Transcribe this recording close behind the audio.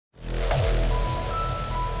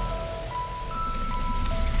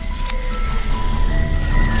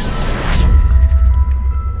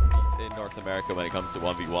it comes to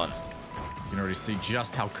 1v1. You can already see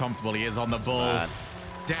just how comfortable he is on the ball. Man.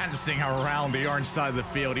 Dancing around the orange side of the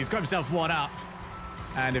field. He's got himself one up.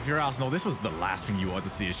 And if you're Arsenal, this was the last thing you wanted to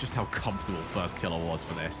see, is just how comfortable Firstkiller was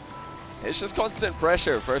for this. It's just constant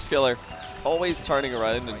pressure. Firstkiller always turning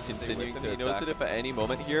around and continuing to attack. He knows that if at any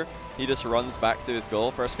moment here he just runs back to his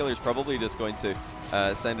goal, Firstkiller's probably just going to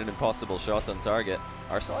send an impossible shot on target.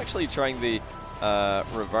 Arsenal actually trying the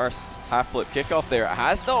reverse half-flip kickoff there. It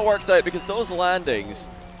has not worked out because those landings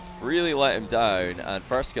really let him down, and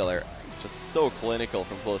Firstkiller just so clinical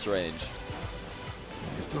from close range.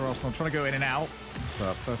 Still Arsenal trying to go in and out,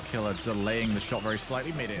 but Firstkiller delaying the shot very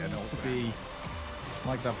slightly, made it to be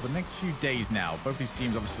like that for the next few days now. Both these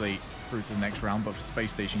teams obviously through to the next round, but for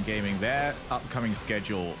Space Station Gaming, their upcoming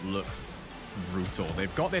schedule looks brutal.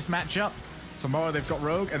 They've got this matchup. Tomorrow they've got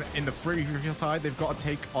Rogue, and in the free side, they've got to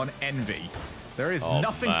take on Envy. There is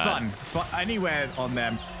nothing fun for anywhere on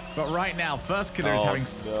them, but right now, Firstkiller is having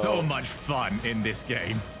so much fun in this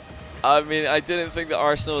game. I mean, I didn't think that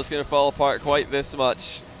Arsenal was going to fall apart quite this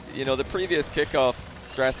much. You know, the previous kickoff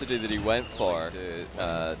strategy that he went for,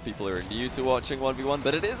 people who are new to watching 1v1,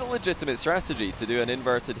 but it is a legitimate strategy to do an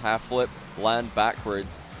inverted half flip, land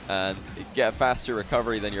backwards, and get a faster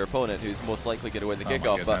recovery than your opponent, who's most likely going to win the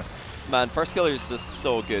kickoff. But man, Firstkiller is just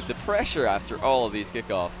so good. The pressure after all of these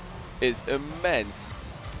kickoffs is immense,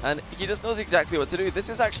 and he just knows exactly what to do. This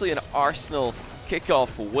is actually an Arsenal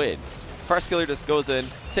kickoff win. Firstkiller just goes in,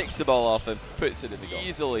 takes the ball off and puts it in the goal.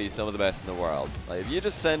 Easily some of the best in the world. Like, if you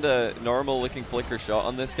just send a normal looking flicker shot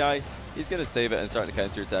on this guy, he's going to save it and start the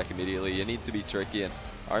counter attack immediately. You need to be tricky, and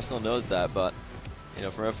Arsenal knows that. But you know,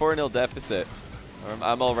 from a 4-0 deficit,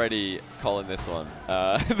 I'm already calling this one.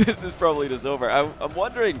 This is probably just over. I'm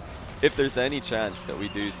wondering if there's any chance that we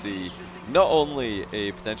do see not only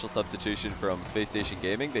a potential substitution from Space Station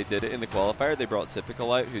Gaming. They did it in the qualifier. They brought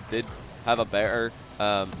Firstkiller out, who did have a better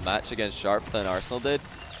match against Sharp than Arsenal did.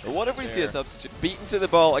 But what if we see a substitute? Beaten to the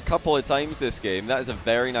ball a couple of times this game. That is a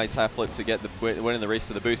very nice half flip to get the win in the race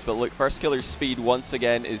to the boost. But look, Firstkiller's speed once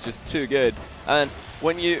again is just too good. And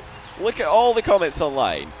when you look at all the comments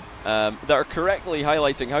online that are correctly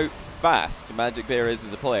highlighting how fast Magic Bear is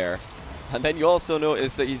as a player, and then you also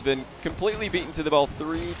notice that he's been completely beaten to the ball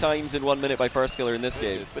 3 times in 1 minute by Firstkiller in this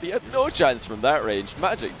game. But he had no chance from that range.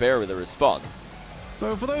 Magic Bear with a response.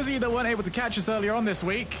 So for those of you that weren't able to catch us earlier on this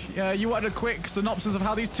week, you wanted a quick synopsis of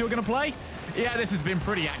how these two are going to play? Yeah, this has been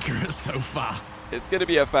pretty accurate so far. It's going to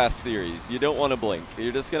be a fast series. You don't want to blink.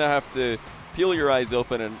 You're just going to have to peel your eyes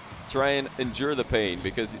open and try and endure the pain,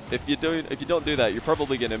 because if you don't do that, you're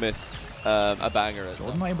probably going to miss a banger.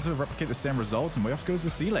 Jordan not able to replicate the same results, and way off goes the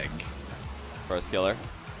ceiling. Firstkiller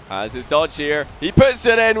has his dodge here. He puts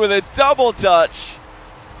it in with a double touch,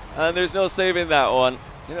 and there's no saving that one.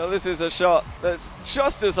 You know, this is a shot that's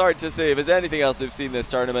just as hard to save as anything else we've seen this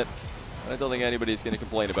tournament. I don't think anybody's going to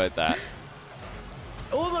complain about that.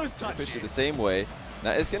 All those touches. Pitch it the same way.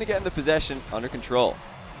 Now it's going to get in the possession under control.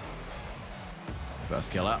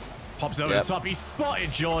 Firstkiller pops over the top. He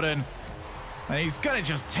spotted Jordan, and he's going to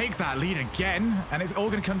just take that lead again. And it's all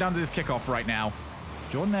going to come down to this kickoff right now.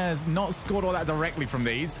 Jordan has not scored all that directly from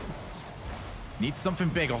these. Needs something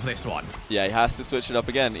big off this one. Yeah, he has to switch it up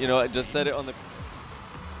again. You know, I just said it on the...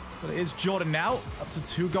 But it is Jordan now, up to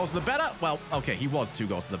 2 goals to the better. Well, okay, he was 2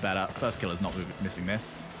 goals to the better. Firstkiller's not missing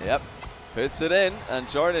this. Yep, puts it in, and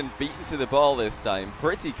Jordan beaten to the ball this time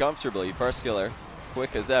pretty comfortably. Firstkiller,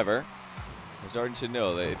 quick as ever. And Jordan should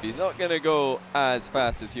know that if he's not going to go as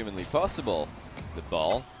fast as humanly possible to the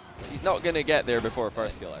ball, he's not going to get there before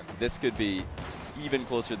Firstkiller. This could be even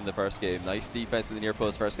closer than the first game. Nice defense to the near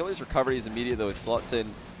post. Firstkiller's recovery is immediate, though. He slots in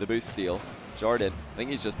the boost steal. Jordan, I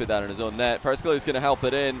think he's just put that in his own net. Firstkiller's going to help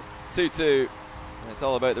it in. 2-2. It's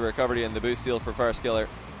all about the recovery and the boost steal for Firstkiller.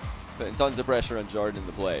 Putting tons of pressure on Jordan in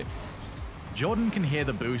the play. Jordan can hear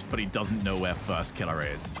the boost, but he doesn't know where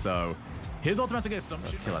Firstkiller is. So his automatic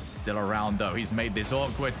assumption. Firstkiller's still around, though. He's made this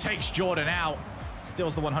awkward. Takes Jordan out.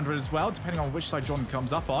 Steals the 100 as well, depending on which side Jordan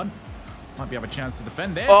comes up on. Might be have a chance to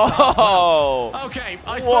defend this. Oh! Okay,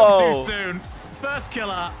 I spoke too soon.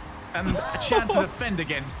 Firstkiller and a chance to defend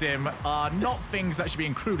against him are not things that should be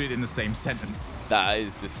included in the same sentence. That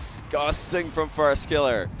is disgusting from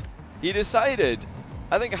Firstkiller. He decided,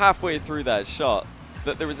 I think halfway through that shot,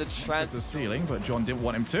 that there was a chance. The ceiling, but John didn't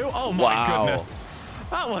want him to. Oh my goodness.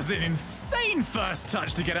 That was an insane first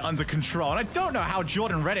touch to get it under control. And I don't know how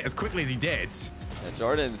Jordan read it as quickly as he did. And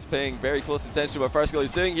Jordan's paying very close attention to what Firstkiller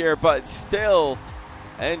is doing here, but still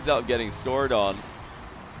ends up getting scored on.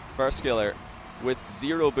 Firstkiller with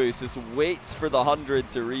 0 boost just waits for the 100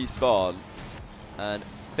 to respawn and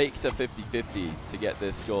faked a 50-50 to get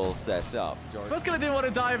this goal set up. Firstkiller didn't want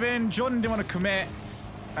to dive in. Jordan didn't want to commit.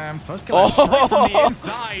 Firstkiller straight from the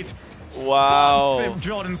inside. Wow. Spots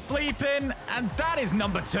Jordan sleeping, and that is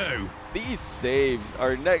number 2. These saves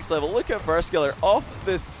are next level. Look at Firstkiller off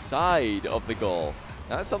the side of the goal.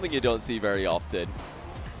 That's something you don't see very often.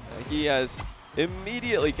 He has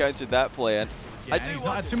immediately countered that play, and he's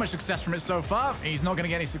not had too much success from it so far. He's not going to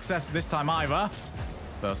get any success this time either.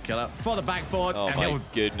 Firstkiller for the backboard, and he'll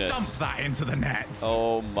dump that into the net.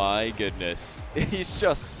 Oh my goodness. He's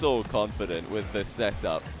just so confident with this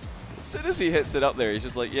setup. As soon as he hits it up there, he's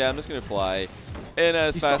just like, yeah, I'm just going to fly in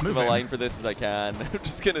as fast of a line for this as I can. I'm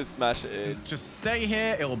just going to smash it in. Just stay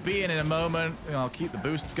here. It'll be in a moment. I'll keep the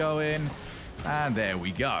boost going. And there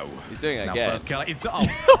we go. He's doing it now again. Firstkiller is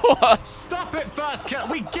stop it, Firstkiller.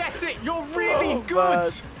 We get it. You're really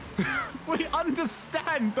good. We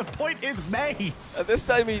understand. The point is made. And this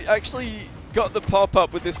time he actually got the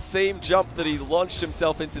pop-up with the same jump that he launched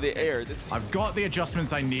himself into the air. I've got the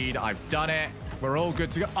adjustments I need. I've done it. We're all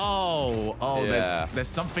good to go. Oh, yeah. There's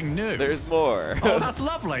something new. There's more. Oh, that's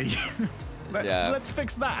lovely. Let's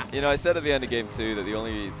fix that. You know, I said at the end of game 2 that the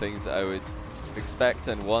only things I would expect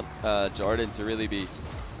and want Jordan to really be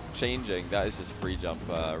changing, that is just a free jump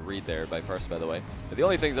read there by First, by the way. But the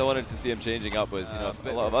only things I wanted to see him changing up was, you know,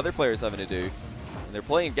 a lot of other players having to do, and they're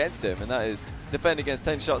playing against him, and that is defend against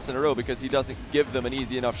 10 shots in a row because he doesn't give them an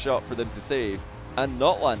easy enough shot for them to save and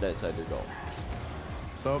not land outside their goal.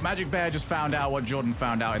 So Magic Bear just found out what Jordan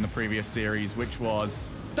found out in the previous series, which was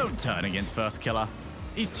don't turn against Firstkiller.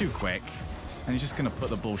 He's too quick, and he's just going to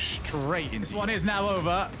put the ball straight into This one is now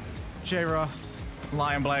over. J-Ross,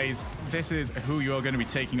 Lion Blaze, this is who you're going to be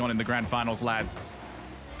taking on in the grand finals, lads.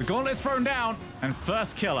 The gauntlet's thrown down, and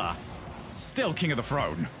Firstkiller, still king of the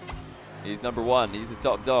throne. He's number 1. He's the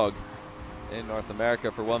top dog in North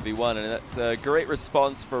America for 1v1, and that's a great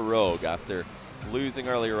response for Rogue after losing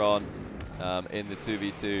earlier on in the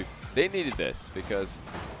 2v2. They needed this because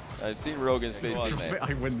I've seen Rogue in Space Teammate.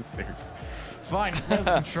 I win the series. Fine, there's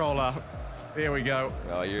the controller. Here we go.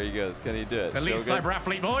 Oh, here he goes. Can he do it? Elite Cyber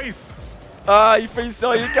Athlete, boys. Ah, he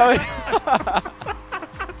saw you coming.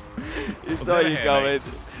 He saw you coming.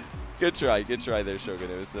 Good try there,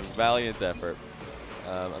 Shogun. It was a valiant effort.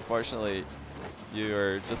 Unfortunately, you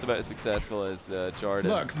are just about as successful as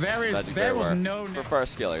Jordan. Look, there was no... For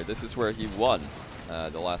Firstkiller, this is where he won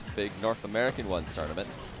the last big North American ones tournament.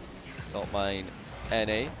 Salt Mine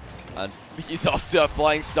NA. And he's off to a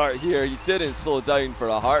flying start here. He didn't slow down for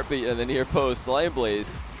a heartbeat in the near post. Lion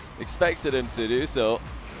Blaze expected him to do so.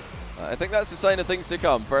 I think that's a sign of things to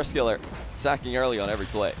come. Firstkiller attacking early on every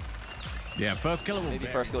play. Yeah, Firstkiller will Maybe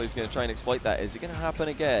Firstkiller's going to try and exploit that. Is it going to happen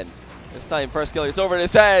again? This time Firstkiller's over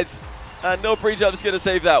his head. And no pre-jump's going to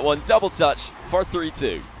save that one. Double touch for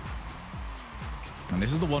 3-2. And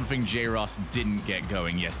this is the one thing J-Ross didn't get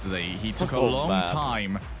going yesterday. He took a long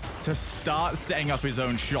time to start setting up his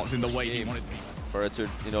own shots in the way he wanted to. For it to,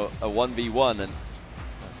 you know, a 1v1, and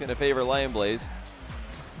that's going to favor Lion Blaze.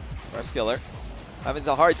 Firstkiller having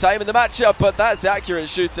a hard time in the matchup, but that's accurate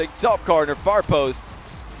shooting. Top corner, far post.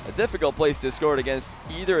 A difficult place to score it against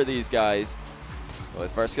either of these guys. But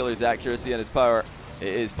with Firstkiller's accuracy and his power, it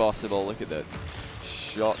is possible. Look at the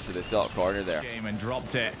shot to the top corner there. Game and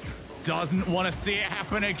dropped it. Doesn't want to see it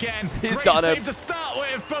happen again. He's Great done save it to start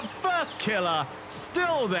with, but Firstkiller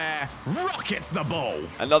still there. Rockets the ball.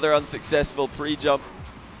 Another unsuccessful pre-jump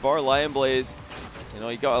for Lion Blaze. You know,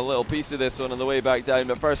 he got a little piece of this one on the way back down,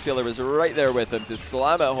 but Firstkiller was right there with him to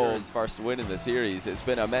slam it home. His first win in the series. It's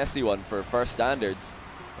been a messy one for First standards,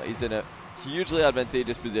 but he's in a hugely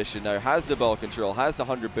advantageous position now. Has the ball control, has the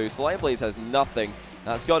 100 boost. Lion Blaze has nothing.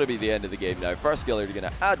 That's got to be the end of the game now. Firstkiller going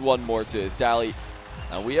to add one more to his tally,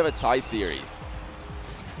 and we have a tie series.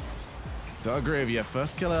 I agree with you.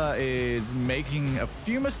 Firstkiller is making a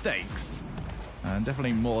few mistakes, and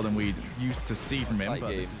definitely more than we used to see from him. But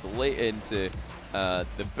games late into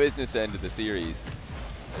the business end of the series.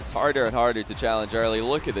 It's harder and harder to challenge early.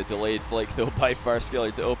 Look at the delayed flick though by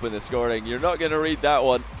Firstkiller to open the scoring. You're not going to read that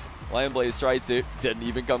one. Lion Blaze tried to, didn't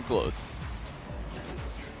even come close.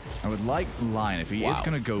 I would like Lion, if he is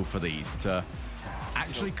going to go for these, to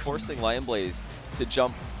actually forcing Lion Blaze to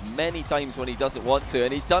jump many times when he doesn't want to,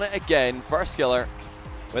 and he's done it again. Firstkiller,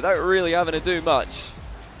 without really having to do much,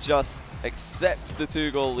 just accepts the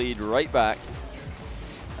 2-goal lead right back.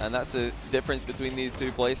 And that's the difference between these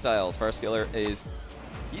two play styles. Firstkiller is,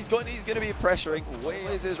 he's going to be pressuring.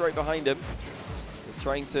 Blaze is right behind him. He's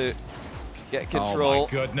trying to get control. Oh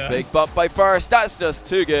my goodness. Big bump by First. That's just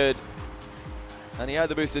too good. And he had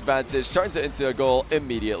the boost advantage, turns it into a goal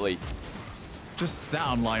immediately. just sat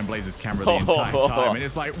on Lion Blaze's camera the entire time, and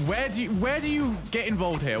it's like, where do you get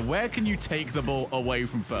involved here? Where can you take the ball away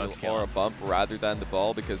from Firstkiller? Or a bump rather than the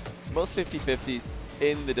ball, because most 50-50s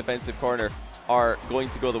in the defensive corner are going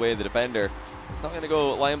to go the way of the defender. It's not going to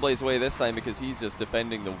go Lion Blaze's way this time because he's just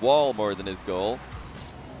defending the wall more than his goal.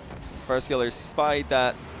 Firstkiller spied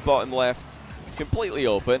that bottom left completely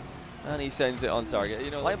open, and he sends it on target. You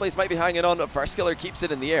know, Lion Blaze might be hanging on, but Firstkiller keeps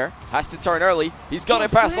it in the air. Has to turn early. He's got it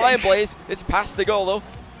past Lion Blaze. It's past the goal, though.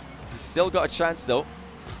 He's still got a chance, though.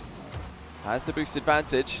 Has the boost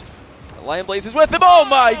advantage. Lion Blaze is with him. Oh,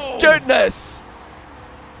 my goodness!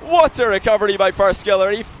 What a recovery by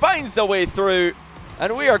Firstkiller. He finds the way through,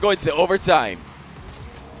 and we are going to overtime.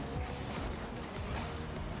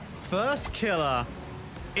 Firstkiller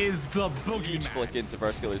is the boogeyman. Huge flick into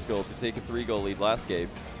Firstkiller's goal to take a 3-goal lead last game.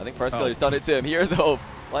 I think Firstkiller's done it to him here, though.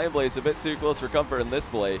 Lion Blaze a bit too close for comfort in this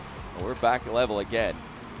play, and we're back level again.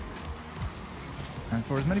 And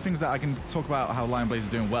for as many things that I can talk about how Lion Blaze is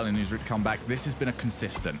doing well in his comeback, this has been a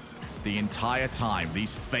consistent the entire time.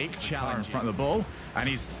 These fake challenges in front of the ball, and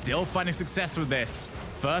he's still finding success with this.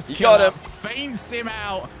 Firstkiller feints him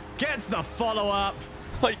out, gets the follow-up.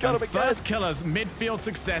 Oh, he got him again. Firstkiller's midfield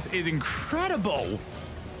success is incredible.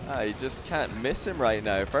 You just can't miss him right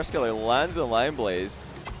now. Firstkiller lands on Lion Blaze,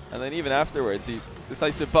 and then even afterwards, he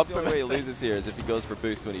decides to bump him. The way he loses here is if he goes for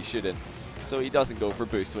boost when he shouldn't. So he doesn't go for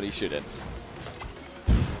boost when he shouldn't.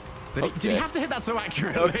 Did he have to hit that so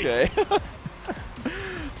accurately? Okay.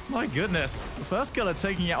 My goodness. Firstkiller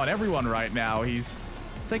taking it out on everyone right now. He's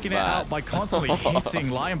taking it out by constantly hitting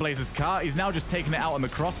Lion Blaze's car. He's now just taking it out on the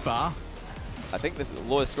crossbar. I think this is the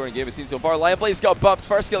lowest scoring game we've seen so far. Lion Blaze got bumped.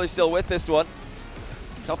 Firstkiller's still with this one.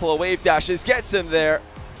 Couple of wave dashes, gets him there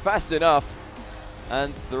fast enough,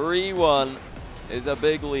 and 3-1 is a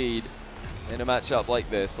big lead in a matchup like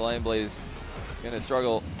this. Lion Blaze going to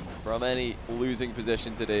struggle from any losing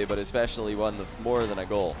position today, but especially one with more than a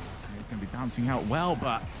goal. He's going to be bouncing out well,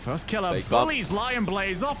 but Firstkiller bullies Lion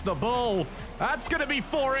Blaze off the ball. That's going to be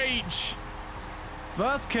 4 each.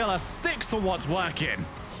 Firstkiller sticks to what's working.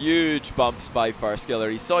 Huge bumps by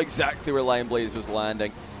Firstkiller. He saw exactly where Lion Blaze was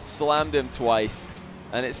landing, slammed him twice.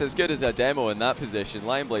 And it's as good as a demo in that position.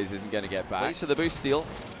 Lion Blaze isn't going to get back. Waits for the boost steal.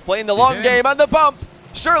 Playing the long game and the bump.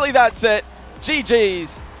 Surely that's it.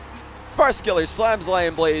 GG's. Firstkiller slams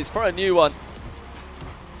Lion Blaze for a new one.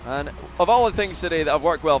 And of all the things today that have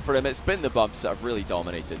worked well for him, it's been the bumps that have really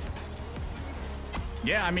dominated.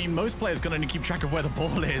 Yeah, I mean, most players going to keep track of where the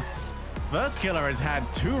ball is. Firstkiller has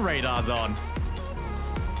had 2 radars on.